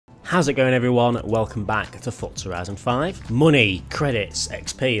How's it going, everyone? Welcome back to Forza Horizon 5. Money, credits,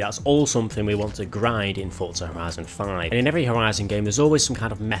 XP, that's all something we want to grind in Forza Horizon 5. And in every Horizon game there's always some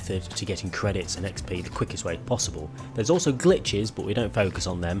kind of method to getting credits and XP the quickest way possible. There's also glitches, but we don't focus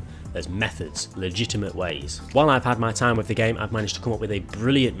on them. There's methods, legitimate ways. While I've had my time with the game, I've managed to come up with a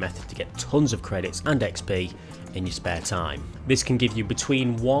brilliant method to get tons of credits and XP in your spare time. This can give you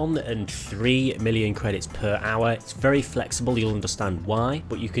between 1 and 3 million credits per hour. It's very flexible, you'll understand why,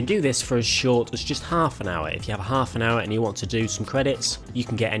 but you can do this for as short as just half an hour. If you have half an hour and you want to do some credits, you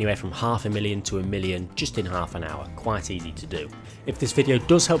can get anywhere from 500,000 to 1 million just in half an hour. Quite easy to do. If this video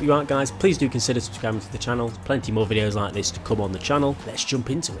does help you out, guys, please do consider subscribing to the channel. There's plenty more videos like this to come on the channel. Let's jump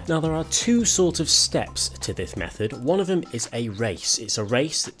into it. Now, there are two sort of steps to this method. One of them is a race. It's a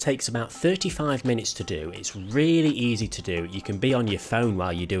race that takes about 35 minutes to do. It's really easy to do. You can be on your phone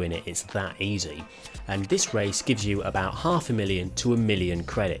while you're doing it. It's that easy. And this race gives you about 500,000 to 1 million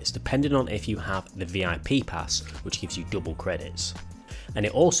credits, depending on if you have the VIP pass, which gives you double credits. And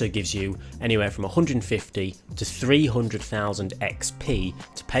it also gives you anywhere from 150 to 300,000 XP,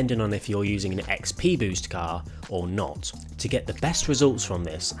 depending on if you're using an XP boost car or not. To get the best results from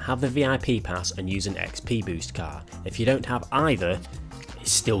this, have the VIP pass and use an XP boost car. If you don't have either,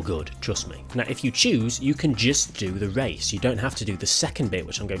 it's still good, trust me. Now, if you choose, you can just do the race. You don't have to do the second bit,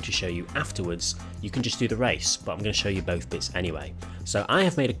 which I'm going to show you afterwards. You can just do the race, but I'm going to show you both bits anyway. So I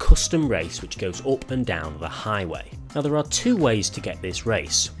have made a custom race which goes up and down the highway. Now, there are two ways to get this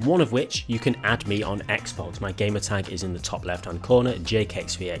race, one of which you can add me on Xbox. My gamer tag is in the top left hand corner,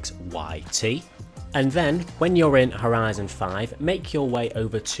 Jakexvx YT. And then, when you're in Horizon 5, make your way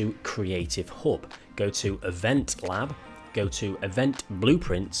over to Creative Hub. Go to Event Lab, go to Event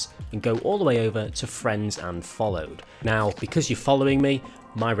Blueprints, and go all the way over to Friends and Followed. Now, because you're following me,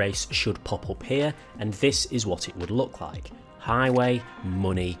 my race should pop up here, and this is what it would look like. Highway,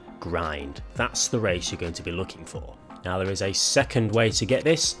 money, grind. That's the race you're going to be looking for. Now, there is a second way to get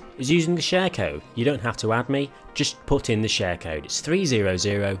this, is using the share code. You don't have to add me, just put in the share code. It's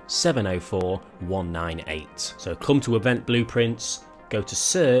 300704198. So come to Event Blueprints, go to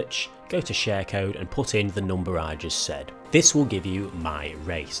Search, go to share code and put in the number I just said. This will give you my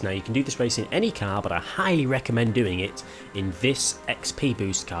race. Now, you can do this race in any car, but I highly recommend doing it in this XP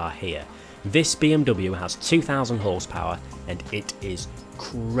boost car here. This BMW has 2,000 horsepower and it is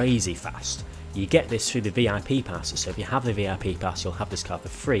crazy fast. You get this through the VIP pass, so if you have the VIP pass you'll have this car for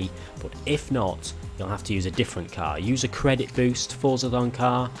free, but if not, you'll have to use a different car. Use a credit boost Forza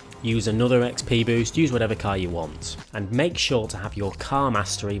car, use another XP boost, use whatever car you want. And make sure to have your car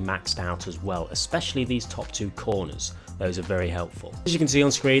mastery maxed out as well, especially these top two corners. Those are very helpful. As you can see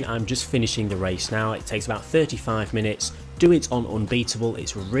on screen, I'm just finishing the race now. It takes about 35 minutes. Do it on Unbeatable.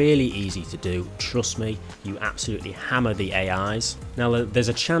 It's really easy to do. Trust me, you absolutely hammer the AIs. Now, there's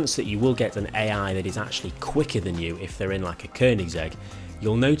a chance that you will get an AI that is actually quicker than you if they're in like a Koenigsegg.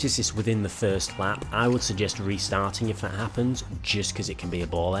 You'll notice this within the first lap. I would suggest restarting if that happens, just because it can be a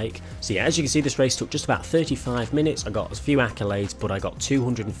ball ache. So yeah, as you can see, this race took just about 35 minutes. I got a few accolades, but I got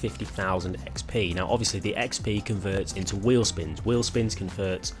 250,000 XP. Now, obviously, the XP converts into wheel spins. Wheel spins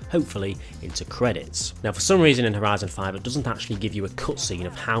converts, hopefully, into credits. Now, for some reason in Horizon 5, it doesn't actually give you a cutscene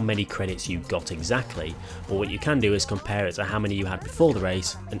of how many credits you got exactly, but what you can do is compare it to how many you had before the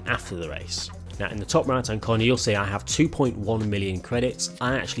race and after the race. Now, in the top right hand corner you'll see I have 2.1 million credits.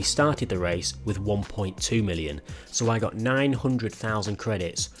 I actually started the race with 1.2 million, so I got 900,000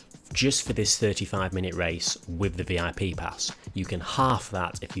 credits just for this 35-minute race with the VIP pass. You can half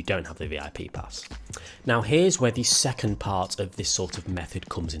that if you don't have the VIP pass. Now, here's where the second part of this sort of method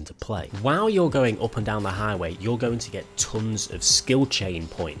comes into play. While you're going up and down the highway, you're going to get tons of skill chain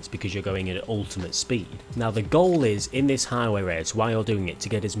points because you're going at ultimate speed. Now, the goal is in this highway race, while you're doing it, to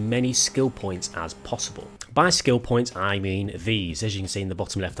get as many skill points as possible. By skill points, I mean these. As you can see in the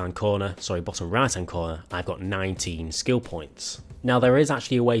bottom left-hand corner, sorry, bottom right-hand corner, I've got 19 skill points. Now, there is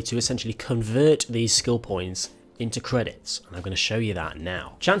actually a way to essentially convert these skill points into credits, and I'm going to show you that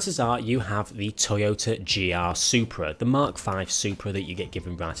now. Chances are you have the Toyota GR Supra, the Mark V Supra that you get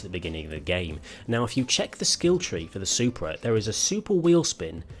given right at the beginning of the game. Now, if you check the skill tree for the Supra, there is a super wheel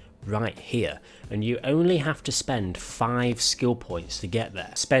spin right here, and you only have to spend 5 skill points to get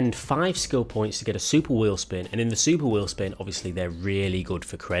there. Spend 5 skill points to get a super wheel spin, and in the super wheel spin, obviously they're really good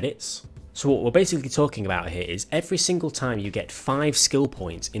for credits. So what we're basically talking about here is every single time you get 5 skill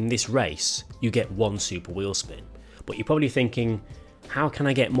points in this race, you get 1 super wheel spin. But you're probably thinking, how can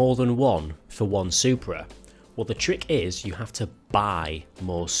I get more than 1 for 1 Supra? Well, the trick is you have to buy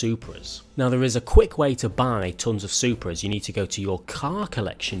more Supras. Now, there is a quick way to buy tons of Supras. You need to go to your car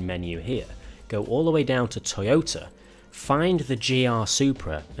collection menu here, go all the way down to Toyota, find the GR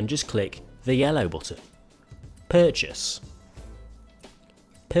Supra and just click the yellow button. Purchase.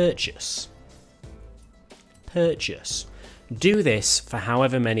 Purchase. Purchase. Do this for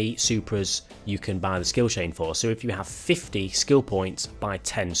however many Supras you can buy the skill chain for. So if you have 50 skill points, buy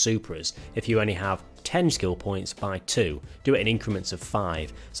 10 Supras. If you only have 10 skill points, buy 2. Do it in increments of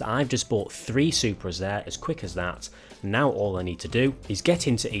 5. So I've just bought 3 Supras there as quick as that. Now all I need to do is get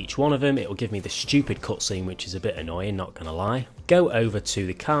into each one of them. It will give me the stupid cutscene, which is a bit annoying, not gonna lie. Go over to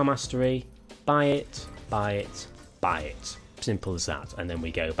the car mastery, buy it, buy it, buy it. Simple as that. And then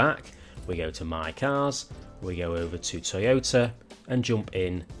we go back, we go to my cars, we go over to Toyota and jump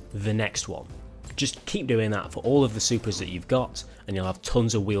in the next one. Just keep doing that for all of the Supras that you've got and you'll have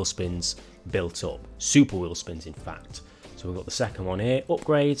tons of wheel spins built up. Super wheel spins in fact. So we've got the second one here,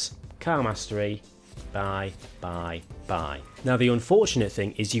 upgrades, car mastery, buy, buy, buy. Now the unfortunate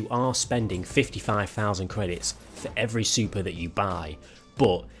thing is you are spending 55,000 credits for every Super that you buy,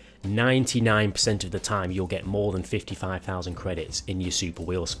 but 99% of the time you'll get more than 55,000 credits in your Super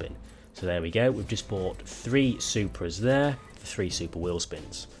wheel spin. So there we go, we've just bought 3 Supras there for 3 Super wheel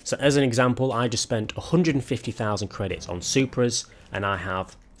spins. So as an example, I just spent 150,000 credits on Supras and I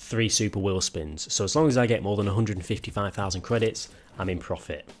have 3 Super wheel spins. So as long as I get more than 155,000 credits, I'm in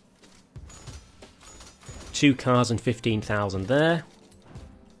profit. 2 cars and 15,000 there.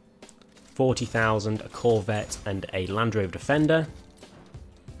 40,000, a Corvette and a Land Rover Defender.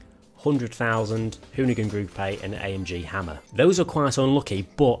 100,000, Hoonigan Group A and AMG Hammer. Those are quite unlucky,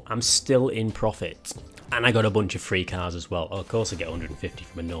 but I'm still in profit. And I got a bunch of free cars as well. Oh, of course I get 150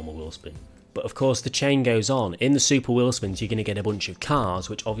 from a normal wheel spin. But of course the chain goes on. In the Super wheel spins you're going to get a bunch of cars,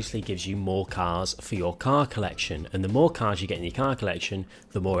 which obviously gives you more cars for your car collection. And the more cars you get in your car collection,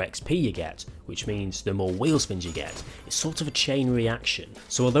 the more XP you get, which means the more wheel spins you get. It's sort of a chain reaction.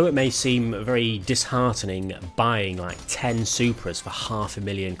 So although it may seem very disheartening buying like 10 Supras for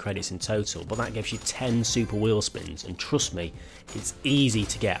 500,000 credits in total, but that gives you 10 Super wheel spins. And trust me, it's easy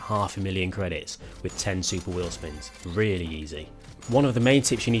to get 500,000 credits with 10 Super wheel spins. Really easy. One of the main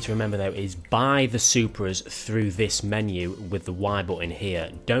tips you need to remember though is buy the Supras through this menu with the Y button here.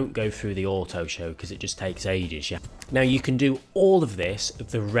 Don't go through the auto show because it just takes ages. Yeah. Now you can do all of this,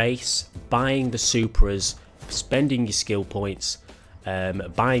 the race, buying the Supras, spending your skill points,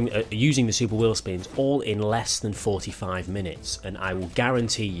 using the Super wheel spins all in less than 45 minutes, and I will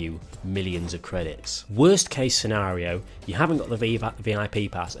guarantee you millions of credits. Worst case scenario, you haven't got the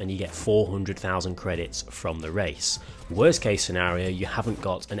VIP pass and you get 400,000 credits from the race. Worst case scenario, you haven't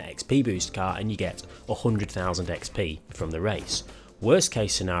got an XP boost car and you get 100,000 XP from the race. Worst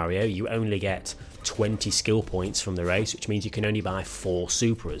case scenario, you only get 20 skill points from the race, which means you can only buy 4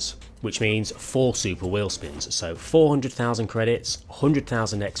 Supras, which means 4 Super wheel spins. So 400,000 credits,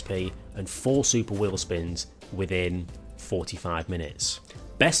 100,000 XP and 4 Super wheel spins within 45 minutes.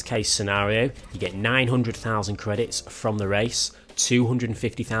 Best case scenario, you get 900,000 credits from the race,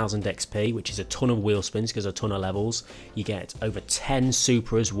 250,000 XP, which is a ton of wheel spins because a ton of levels. You get over 10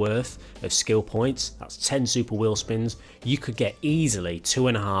 Supras worth of skill points. That's 10 Super wheel spins. You could get easily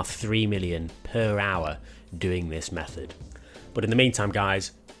 2.5–3 million per hour doing this method. But in the meantime,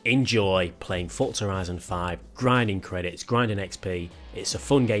 guys, enjoy playing Forza Horizon 5, grinding credits, grinding XP. It's a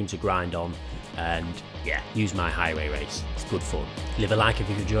fun game to grind on, and yeah, use my highway race. It's good fun. Leave a like if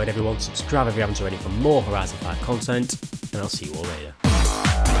you've enjoyed, everyone. Subscribe if you haven't already for more Horizon 5 content, and I'll see you all later.